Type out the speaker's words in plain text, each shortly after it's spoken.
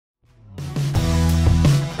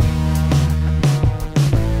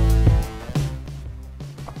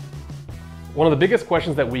One of the biggest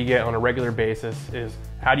questions that we get on a regular basis is,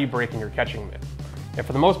 how do you break in your catching mitt? And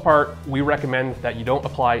for the most part, we recommend that you don't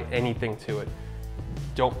apply anything to it.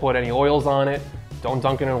 Don't put any oils on it, don't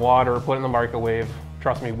dunk it in water, put it in the microwave.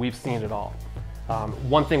 Trust me, we've seen it all.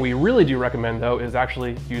 One thing we really do recommend though is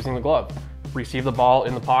actually using the glove. Receive the ball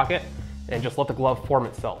in the pocket and just let the glove form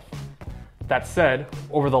itself. That said,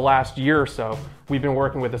 over the last year or so, we've been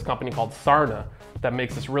working with this company called Sarna that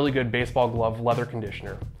makes this really good baseball glove leather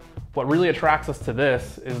conditioner. What really attracts us to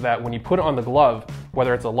this is that when you put it on the glove,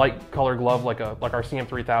 whether it's a light color glove like our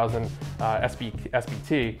CM3000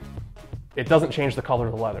 SBT, it doesn't change the color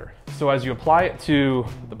of the leather. So as you apply it to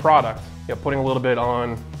the product, putting a little bit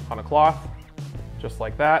on a cloth, just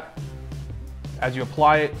like that. As you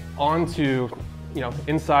apply it onto,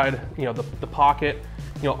 inside, the pocket,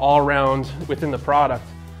 all around within the product,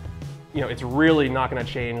 it's really not going to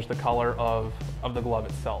change the color of the glove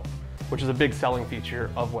itself, which is a big selling feature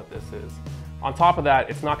of what this is. On top of that,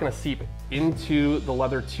 it's not going to seep into the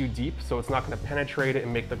leather too deep, so it's not going to penetrate it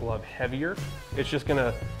and make the glove heavier. It's just going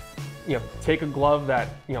to take a glove that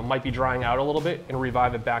might be drying out a little bit and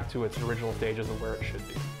revive it back to its original stages of where it should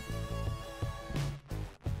be.